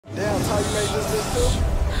how you made this list too?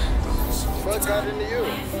 What got into you?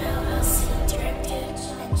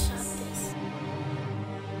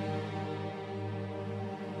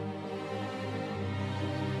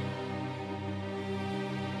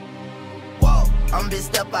 I'm bitch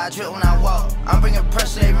step, I drip when I walk. I'm bringing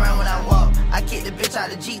pressure, they run when I walk. I kick the bitch out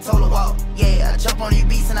the G, told her walk. Yeah, I jump on these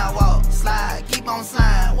beats and I walk. Slide, keep on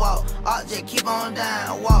sliding, walk. Object, keep on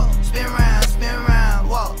down, walk. Spin around,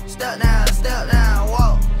 walk. Step down,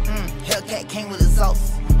 walk. Hellcat came with a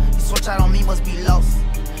sauce. You switch out on me, must be lost.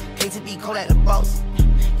 KTB cold at the boss.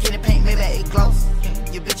 Kitty paint, maybe it gloss.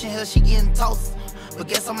 Your bitch in here, she getting toast. But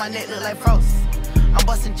guess on my neck look like frost. I'm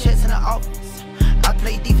busting checks in the office. I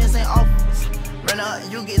play defense in office. Run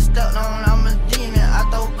up, you get stuck on, I'm a demon, I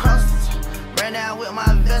throw crosses. Ran down with my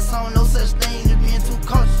vest on, no such thing as being too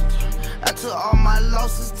cautious. I took all my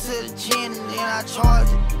losses to the chin and then I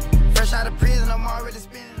charged it. Fresh out of prison, I'm already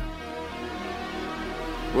spinning.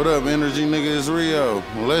 What up, energy nigga? It's Rio.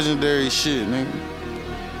 Legendary shit, nigga.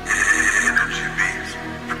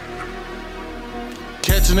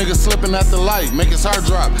 Catch a nigga slipping at the light, make his heart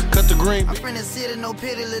drop, cut the green. I'm from the city, no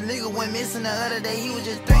pity, little nigga went missing the other day, he was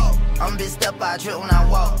just 3. I'm bitch step, I drip when I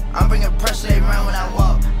walk. I'm bringing pressure, they run when I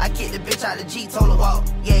walk. I kick the bitch out the G, told her walk.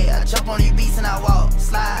 Yeah, I jump on these beats and I walk.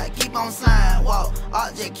 Slide, keep on sliding, walk.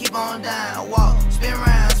 Object, keep on down, walk. Spin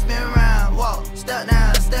around, walk. Step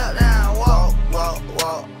down, walk.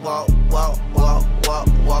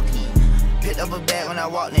 Walking. Picked up a bag when I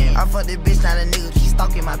walked in. I fucked this bitch, now the nigga keep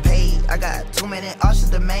stalking my page. I got too many options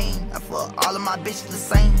to main. I fuck all of my bitches the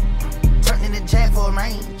same. Turned in the jack for a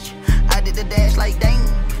range. I did the dash like dang.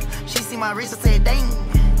 She see my wrist and said dang.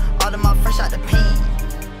 All of my fresh out the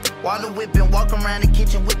pen. Water whipping, walk around the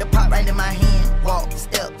kitchen with the pot right in my hand. Walk,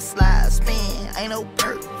 step, slide, spin. Ain't no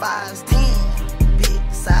perk, 5's 10.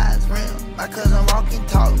 Big size rim. My cousin walking,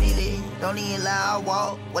 talk me there. Don't even lie, I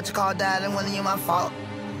walk. What you call that? It wasn't even my fault.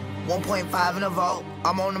 1.5 in the vault.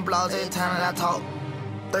 I'm on the blogs every time that I talk.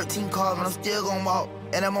 13 cars, but I'm still gon' walk.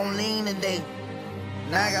 And I'm on lean today.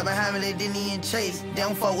 Now I got behind me, they didn't even chase. They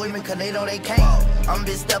don't fuck with me cause they know they can't. I'm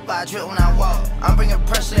bitch step, I drip when I walk. I'm bringing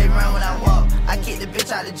pressure, they run when I walk. I kick the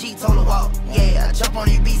bitch out the G, told her walk. Yeah, I jump on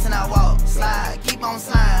these beats and I walk. Slide, keep on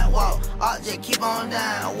sliding, walk. Object, keep on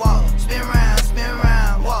down, walk. Spin around,